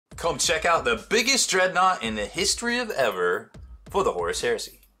Come check out the biggest dreadnought in the history of ever for the Horus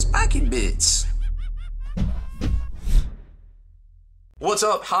Heresy. Spiky Bits. What's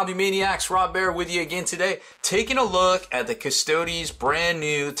up, Hobby Maniacs? Rob Baer with you again today, taking a look at the Custodes brand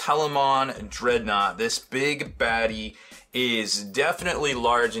new Telemon Dreadnought. This big baddie is definitely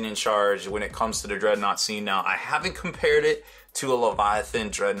large and in charge when it comes to the Dreadnought scene. Now, I haven't compared it to a Leviathan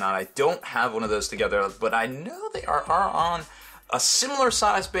Dreadnought. I don't have one of those together, but I know they are on a similar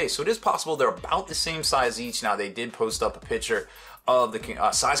size base, so it is possible they're about the same size each. Now, they did post up a picture of the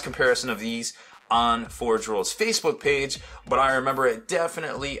size comparison of these on Forge World's Facebook page, but I remember it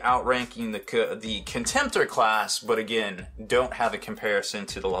definitely outranking the Contemptor class, but again, don't have a comparison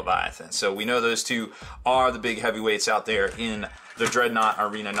to the Leviathan. So we know those two are the big heavyweights out there in the Dreadnought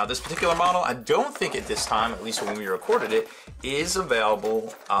arena. Now, this particular model, I don't think at this time, at least when we recorded it, is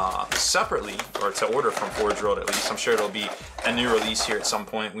available separately, or to order from Forge World at least. I'm sure it'll be a new release here at some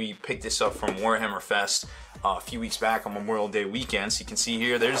point. We picked this up from Warhammer Fest a few weeks back on Memorial Day weekend. So you can see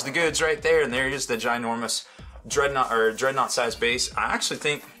here, there's the goods right there, and there is the ginormous Dreadnought, or Dreadnought size base. I actually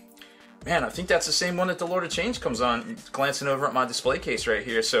think, man, I think that's the same one that the Lord of Change comes on, glancing over at my display case right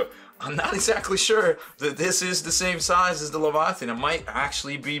here. So I'm not exactly sure that this is the same size as the Leviathan. It might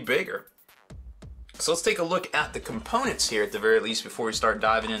actually be bigger. So let's take a look at the components here at the very least before we start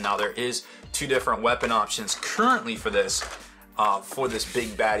diving in. Now, there is two different weapon options currently for this big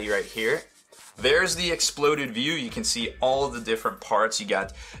baddie right here. There's the exploded view. You can see all of the different parts. You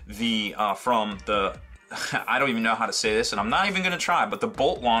got the, from the, I don't even know how to say this, and I'm not even gonna try, but the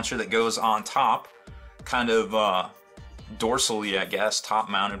bolt launcher that goes on top, kind of dorsally, I guess, top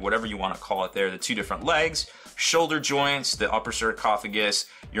mounted, whatever you wanna call it there. The two different legs, shoulder joints, the upper sarcophagus,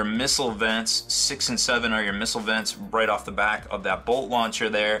 your missile vents, 6 and 7 are your missile vents right off the back of that bolt launcher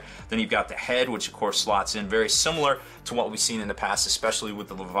there. Then you've got the head, which of course slots in, very similar to what we've seen in the past, especially with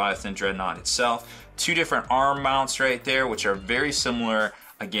the Leviathan Dreadnought itself. Two different arm mounts right there, which are very similar,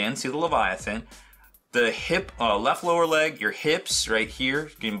 again, to the Leviathan. The hip, left lower leg, your hips right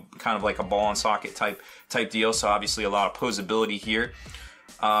here, kind of like a ball and socket type deal, so obviously a lot of posability here.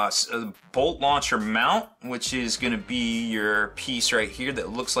 Bolt launcher mount, which is going to be your piece right here that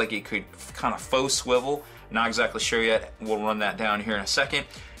looks like it could kind of faux swivel. Not exactly sure yet. We'll run that down here in a second.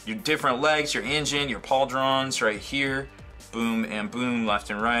 Your different legs, your engine, your pauldrons right here. Boom and boom, left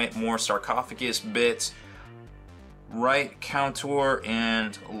and right. More sarcophagus bits. Right counter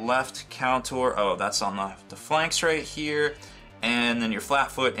and left counter. Oh, that's on the flanks right here. And then your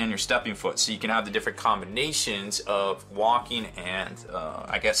flat foot and your stepping foot. So you can have the different combinations of walking and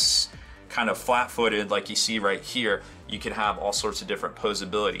I guess kind of flat-footed like you see right here. You can have all sorts of different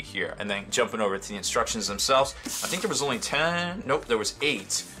posability here. And then jumping over to the instructions themselves, I think there was only 10, nope, there was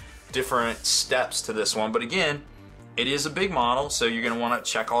 8 different steps to this one. But again, it is a big model, so you're gonna wanna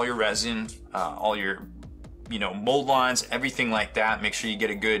check all your resin, all your mold lines, everything like that. Make sure you get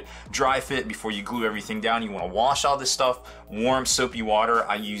a good dry fit before you glue everything down. You want to wash all this stuff, warm soapy water.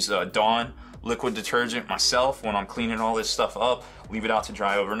 I use Dawn liquid detergent myself when I'm cleaning all this stuff up. Leave it out to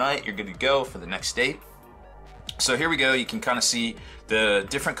dry overnight. You're good to go for the next day. So here we go. You can kind of see the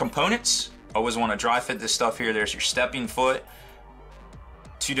different components. Always want to dry fit this stuff here. There's your stepping foot.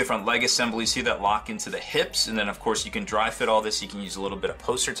 Two different leg assemblies here that lock into the hips, and then of course you can dry fit all this. You can use a little bit of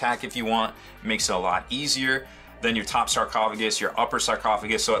poster tack if you want. It makes it a lot easier. Then your top sarcophagus, your upper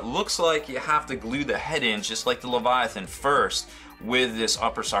sarcophagus. So it looks like you have to glue the head in just like the Leviathan first with this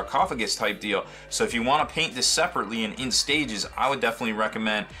upper sarcophagus type deal. So if you want to paint this separately and in stages, I would definitely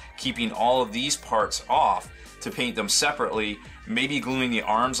recommend keeping all of these parts off to paint them separately. Maybe gluing the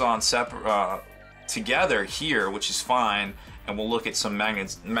arms on separate together here, which is fine. And we'll look at some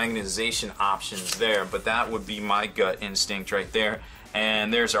magnetization options there, but that would be my gut instinct right there.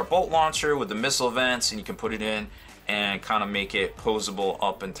 And there's our bolt launcher with the missile vents, and you can put it in and kind of make it posable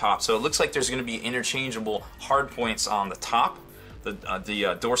up and top. So it looks like there's going to be interchangeable hard points on the top,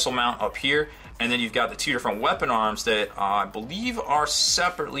 the dorsal mount up here, and then you've got the two different weapon arms that I believe are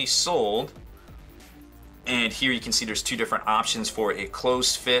separately sold. And here you can see there's two different options for a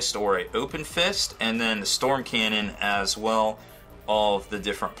closed fist or an open fist, and then the storm cannon as well, of the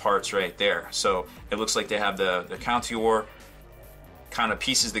different parts right there. So it looks like they have the counter kind of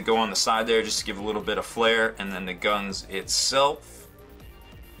pieces that go on the side there just to give a little bit of flair, and then the guns itself.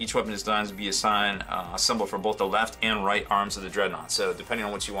 Each weapon is designed to be assembled for both the left and right arms of the Dreadnought. So depending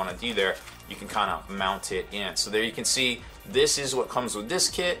on what you want to do there, you can kind of mount it in. So there you can see this is what comes with this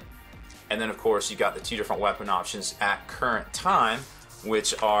kit. And then of course you got the two different weapon options at current time,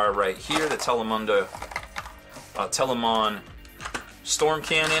 which are right here, the Telemon Storm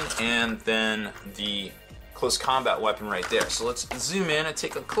Cannon, and then the close combat weapon right there. So let's zoom in and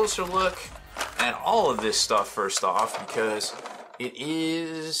take a closer look at all of this stuff first off, because it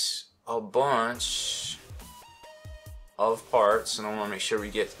is a bunch of parts, and I want to make sure we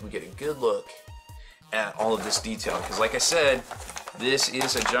get a good look at all of this detail, because like I said, this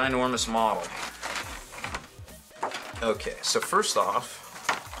is a ginormous model. Okay, so first off,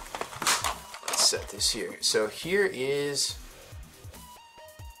 let's set this here. So here is,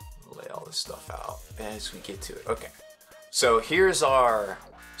 lay all this stuff out as we get to it. Okay, so here's our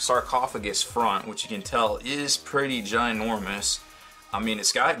sarcophagus front, which you can tell is pretty ginormous. I mean,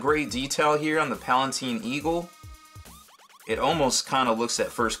 it's got great detail here on the Palatine Eagle. It almost kind of looks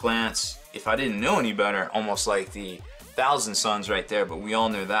at first glance, if I didn't know any better, almost like the Thousand Suns right there, but we all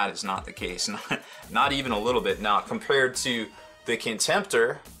know that is not the case. Not even a little bit. Now, compared to the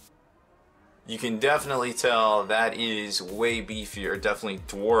Contemptor, you can definitely tell that is way beefier. It definitely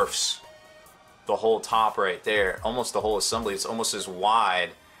dwarfs the whole top right there. Almost the whole assembly. It's almost as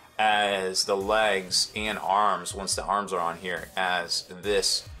wide as the legs and arms, once the arms are on here, as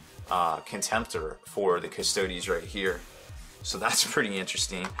this Contemptor for the Custodes right here. So that's pretty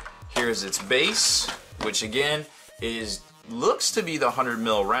interesting. Here's its base, which again looks to be the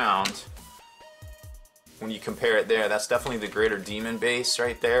 100mm round. When you compare it there, that's definitely the Greater Demon base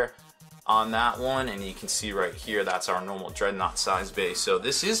right there on that one, and you can see right here that's our normal Dreadnought size base. So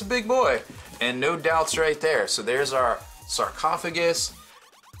this is a big boy, and no doubts right there. So there's our sarcophagus.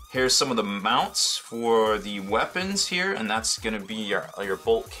 Here's some of the mounts for the weapons here, and that's going to be your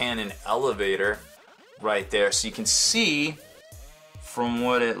bolt cannon elevator right there. So you can see from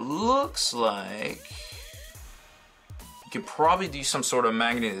what it looks like, you could probably do some sort of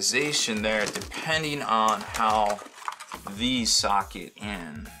magnetization there depending on how these socket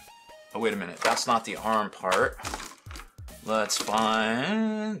in. Oh, wait a minute, that's not the arm part. Let's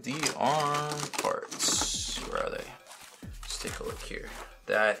find the arm parts. Where are they? Let's take a look here.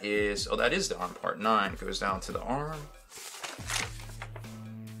 That is, oh, that is the arm part. 9 goes down to the arm.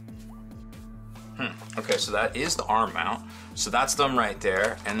 Okay, so that is the arm mount. So that's them right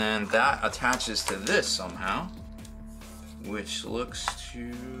there. And then that attaches to this somehow, which looks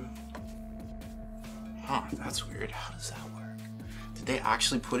to, that's weird. How does that work? Did they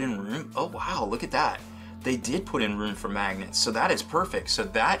actually put in room? Oh wow, look at that. They did put in room for magnets. So that is perfect. So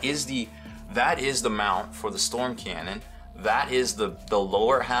that is the mount for the storm cannon. That is the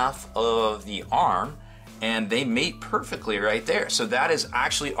lower half of the arm, and they mate perfectly right there. So that is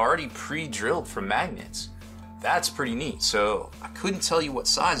actually already pre-drilled for magnets. That's pretty neat. So I couldn't tell you what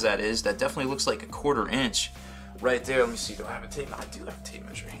size that is. That definitely looks like a 1/4 inch right there. Let me see, do I have a tape? No, I do have a tape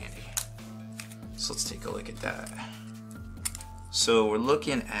measure handy. So let's take a look at that. So we're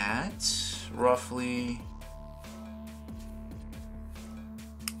looking at roughly,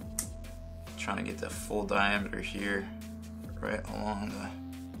 trying to get the full diameter here, right along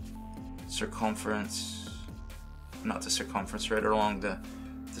the circumference, not the circumference, right along the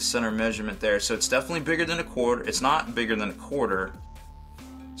center measurement there. So it's definitely bigger than a 1/4. It's not bigger than a 1/4.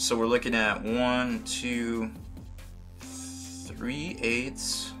 So we're looking at 1, 2,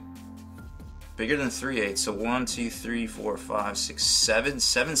 3/8, bigger than 3/8. So 1, 2, 3, 4, 5, 6, 7,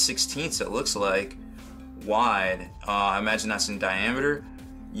 7/16 it looks like wide. I imagine that's in diameter.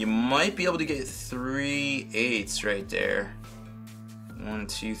 You might be able to get 3/8 right there. 1,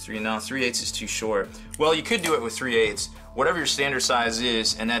 2, 3. No, 3/8 is too short. Well, you could do it with 3/8, whatever your standard size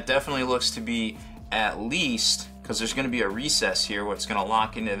is, and that definitely looks to be at least, because there's going to be a recess here where it's going to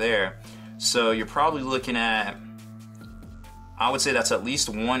lock into there. So you're probably looking at, I would say that's at least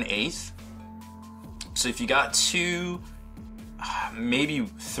 1/8. So if you got two, maybe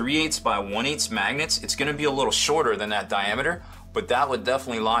 3/8 by 1/8 magnets, it's going to be a little shorter than that diameter, but that would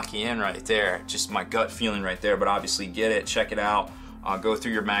definitely lock you in right there. Just my gut feeling right there, but obviously get it, check it out. Go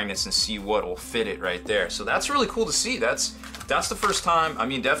through your magnets and see what will fit it right there. So that's really cool to see. That's the first time. I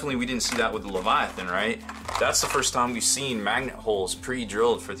mean, definitely we didn't see that with the Leviathan, right? That's the first time we've seen magnet holes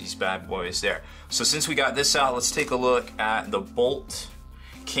pre-drilled for these bad boys there. So since we got this out, let's take a look at the bolt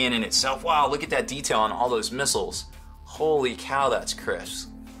cannon itself. Wow, look at that detail on all those missiles. Holy cow, that's crisp.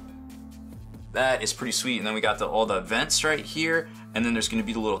 That is pretty sweet. And then we got all the vents right here, and then there's going to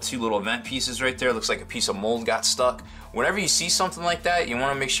be the two little vent pieces right there. Looks like a piece of mold got stuck. Whenever you see something like that, you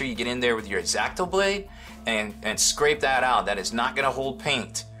want to make sure you get in there with your X-Acto blade and scrape that out. That is not going to hold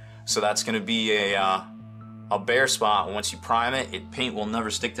paint. So that's going to be a bare spot. Once you prime it, paint will never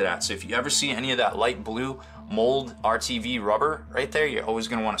stick to that. So if you ever see any of that light blue mold RTV rubber right there, you're always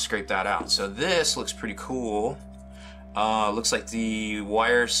going to want to scrape that out. So this looks pretty cool. Looks like the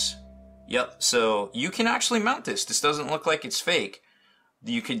wires. Yep, so you can actually mount this. This doesn't look like it's fake.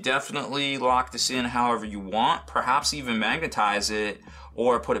 You could definitely lock this in however you want, perhaps even magnetize it,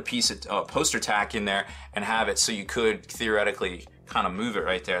 or put a piece of poster tack in there and have it so you could theoretically kind of move it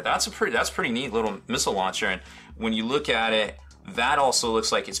right there. That's pretty neat little missile launcher, and when you look at it, that also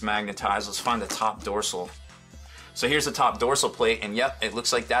looks like it's magnetized. Let's find the top dorsal. So here's the top dorsal plate, and yep, it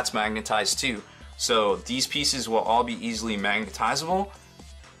looks like that's magnetized too. So these pieces will all be easily magnetizable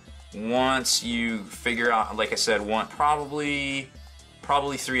once you figure out, like I said, probably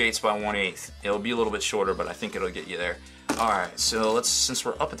 3/8 by 1/8. It'll be a little bit shorter, but I think it'll get you there. All right, so since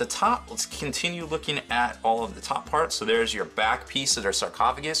we're up at the top, let's continue looking at all of the top parts. So there's your back piece of their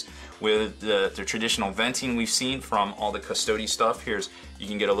sarcophagus with the traditional venting we've seen from all the Custodes stuff. You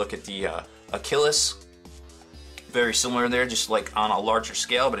can get a look at the Achilles. Very similar there, just like on a larger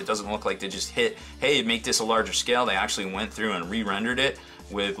scale, but it doesn't look like they just hit, hey, make this a larger scale. They actually went through and re-rendered it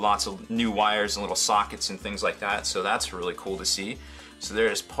with lots of new wires and little sockets and things like that. So that's really cool to see. So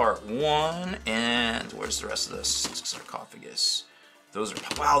there's part one, and where's the rest of this sarcophagus?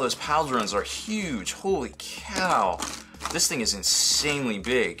 Wow, those pauldrons are huge. Holy cow. This thing is insanely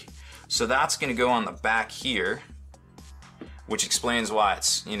big. So that's gonna go on the back here, which explains why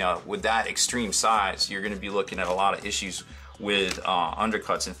it's, with that extreme size, you're gonna be looking at a lot of issues with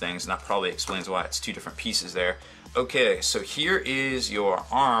undercuts and things, and that probably explains why it's two different pieces there. Okay, so here is your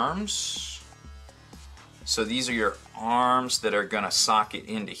arms. So these are your arms that are gonna socket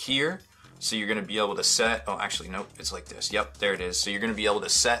into here. So you're gonna be able to set, oh actually nope, it's like this. Yep, there it is. So you're gonna be able to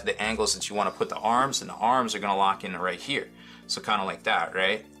set the angles that you wanna put the arms, and the arms are gonna lock in right here. So kind of like that,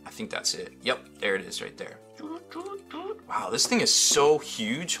 right? I think that's it. Yep, there it is right there. Wow, this thing is so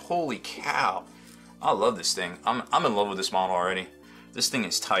huge. Holy cow. I love this thing. I'm in love with this model already. This thing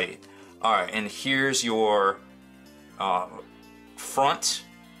is tight. All right, and here's your front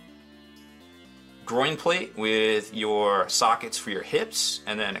groin plate with your sockets for your hips,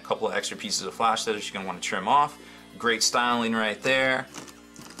 and then a couple of extra pieces of flash that you're gonna want to trim off. Great styling right there.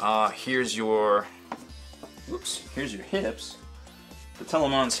 Here's your hips. The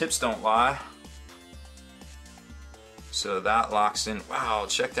Telemon's hips don't lie. So that locks in. Wow,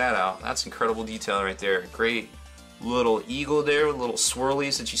 check that out. That's incredible detail right there. Great little eagle there with little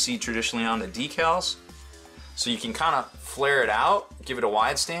swirlies that you see traditionally on the decals. So you can kind of flare it out, give it a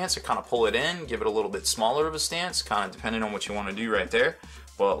wide stance, or kind of pull it in, give it a little bit smaller of a stance, kind of depending on what you want to do right there.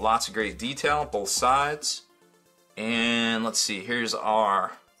 But lots of great detail, both sides. And let's see, these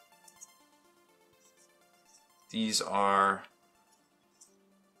are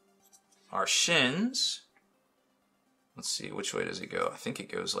our shins. Let's see, which way does it go? I think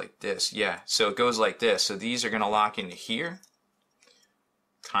it goes like this. Yeah, so it goes like this. So these are gonna lock into here.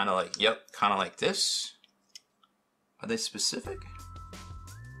 Kind of like, yep, kind of like this. Are they specific?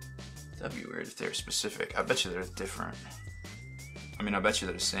 That'd be weird if they're specific. I bet you they're different. I mean, I bet you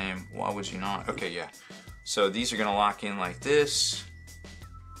they're the same. Why would you not? Okay, yeah. So these are gonna lock in like this.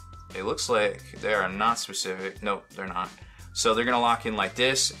 It looks like they are not specific. Nope, they're not. So they're gonna lock in like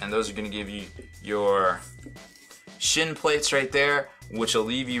this, and those are gonna give you your shin plates right there, which will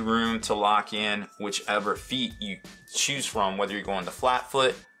leave you room to lock in whichever feet you choose from, whether you're going the flat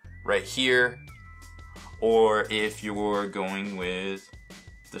foot right here, or if you're going with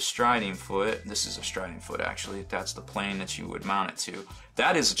the striding foot. This is a striding foot actually. That's the plane that you would mount it to.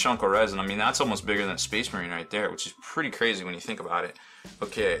 That is a chunk of resin. I mean, that's almost bigger than a Space Marine right there, which is pretty crazy when you think about it.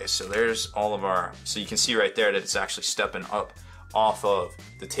 Okay, so there's all of our, so you can see right there that it's actually stepping up off of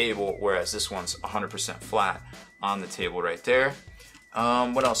the table, whereas this one's 100% flat on the table right there.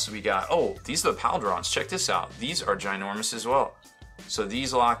 What else do we got? Oh, these are the pauldrons. Check this out. These are ginormous as well. So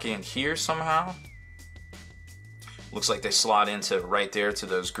these lock in here somehow. Looks like they slot into right there to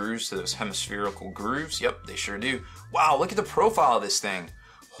those grooves, to those hemispherical grooves. Yep, they sure do. Wow, look at the profile of this thing.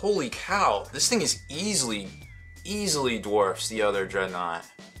 Holy cow, this thing is easily dwarfs the other Dreadnought.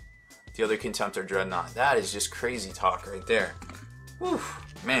 The other Contemptor Dreadnought. That is just crazy talk right there. Whew,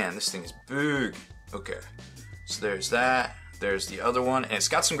 man, this thing is big. Okay, so there's that. There's the other one, and it's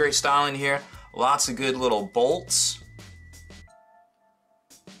got some great styling here. Lots of good little bolts.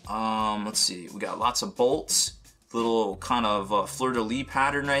 Let's see, we got lots of bolts. Little kind of fleur-de-lis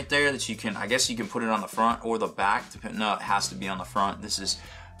pattern right there that you can, I guess you can put it on the front or the back. No, it has to be on the front. This is,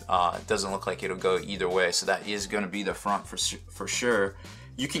 it doesn't look like it'll go either way, so that is going to be the front for sure.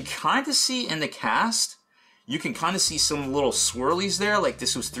 You can kind of see in the cast, you can kind of see some little swirlies there, like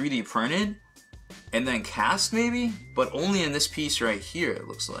this was 3D printed and then cast maybe, but only in this piece right here it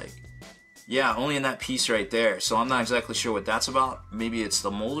looks like. Yeah, only in that piece right there. So I'm not exactly sure what that's about. Maybe it's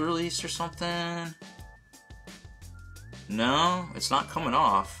the mold release or something. No, it's not coming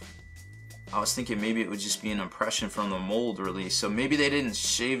off. I was thinking maybe it would just be an impression from the mold release. So maybe they didn't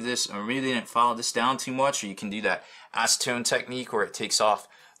shave this, or maybe they didn't file this down too much, or you can do that acetone technique where it takes off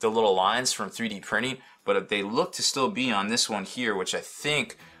the little lines from 3D printing. But they look to still be on this one here, which I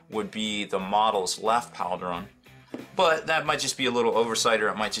think would be the model's left powder run. But that might just be a little oversight, or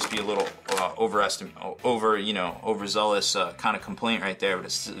it might just be a little overzealous kind of complaint right there. But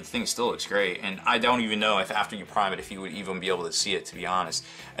the thing still looks great, and I don't even know if after you prime it, if you would even be able to see it, to be honest.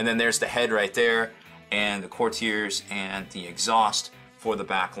 And then there's the head right there, and the courtiers, and the exhaust for the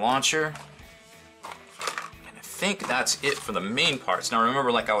back launcher. And I think that's it for the main parts. Now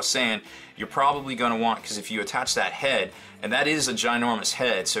remember, like I was saying, you're probably going to want, because if you attach that head, and that is a ginormous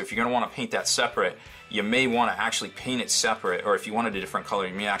head, so if you're going to want to paint that separate, you may want to actually paint it separate, or if you wanted a different color,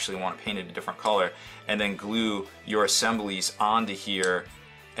 you may actually want to paint it a different color, and then glue your assemblies onto here,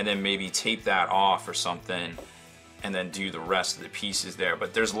 and then maybe tape that off or something, and then do the rest of the pieces there.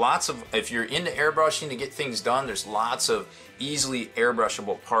 But there's lots of, if you're into airbrushing to get things done, there's lots of easily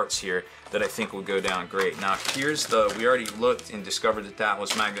airbrushable parts here that I think will go down great. Now here's the, we already looked and discovered that that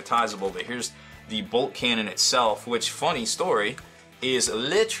was magnetizable, but here's the bolt cannon itself, which, funny story, is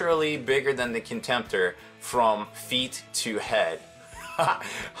literally bigger than the Contemptor from feet to head.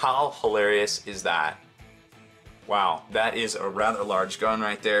 How hilarious is that? Wow, that is a rather large gun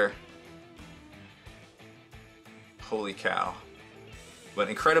right there. Holy cow. But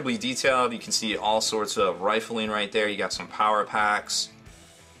incredibly detailed. You can see all sorts of rifling right there. You got some power packs,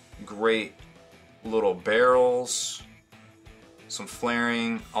 great little barrels, some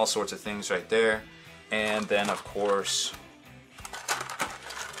flaring, all sorts of things right there. And then of course,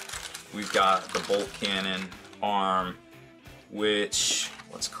 we've got the bolt cannon arm, which,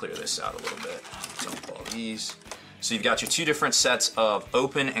 let's clear this out a little bit. Dump all these. So you've got your two different sets of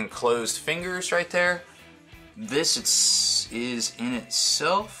open and closed fingers right there. This is in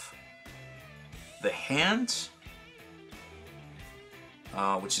itself the hand,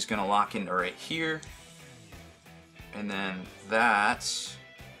 which is going to lock into right here. And then that,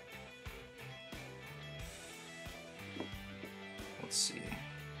 let's see.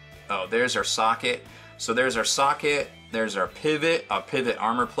 Oh, there's our socket. So there's our socket, there's our pivot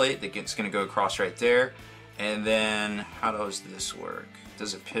armor plate that's going to go across right there. And then how does this work?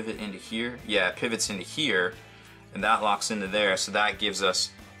 Does it pivot into here? Yeah, it pivots into here, and that locks into there. So that gives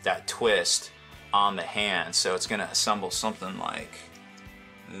us that twist on the hand. So it's going to assemble something like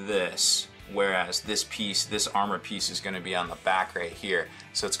this. Whereas this piece, this armor piece, is going to be on the back right here.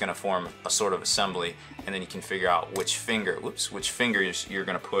 So it's going to form a sort of assembly, and then you can figure out which finger, which fingers you're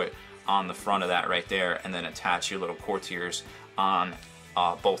going to put on the front of that right there, and then attach your little courtiers on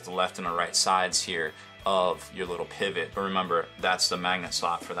both the left and the right sides here of your little pivot. But remember, that's the magnet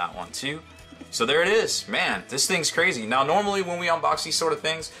slot for that one too. So there it is. Man, this thing's crazy. Now normally when we unbox these sort of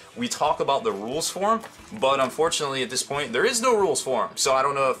things, we talk about the rules for them, but unfortunately at this point there is no rules for them. So I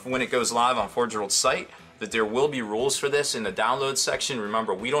don't know if when it goes live on Forge World's site that there will be rules for this in the download section.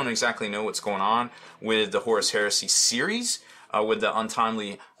 Remember, we don't exactly know what's going on with the Horus Heresy series, with the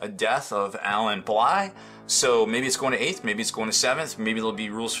untimely death of Alan Bly. So maybe it's going to 8th, maybe it's going to 7th, maybe there'll be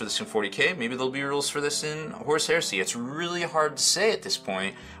rules for this in 40K, maybe there'll be rules for this in Horus Heresy. It's really hard to say at this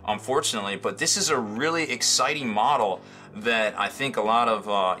point, unfortunately, but this is a really exciting model that I think a lot of,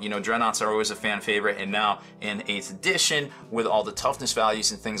 Dreadnoughts are always a fan favorite, and now in 8th edition, with all the toughness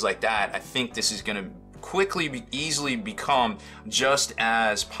values and things like that, I think this is going to quickly easily become just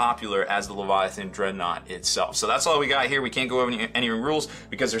as popular as the Leviathan Dreadnought itself. So that's all we got here. We can't go over any rules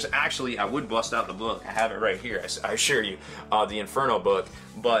because there's actually, I would bust out the book. I have it right here, I assure you, the Inferno book,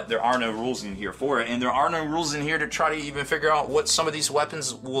 but there are no rules in here for it, and there are no rules in here to try to even figure out what some of these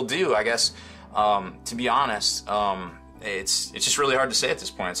weapons will do, I guess. To be honest, it's just really hard to say at this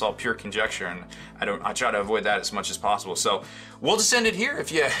point. It's all pure conjecture, and I try to avoid that as much as possible. So we'll just end it here.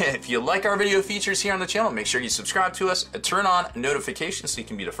 If you like our video features here on the channel, make sure you subscribe to us, turn on notifications so you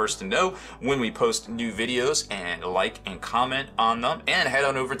can be the first to know when we post new videos, and like and comment on them, and head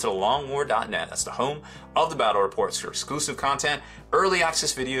on over to thelongwar.net. That's the home of the battle reports for exclusive content, early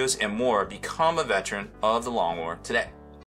access videos, and more. Become a veteran of the Long War today.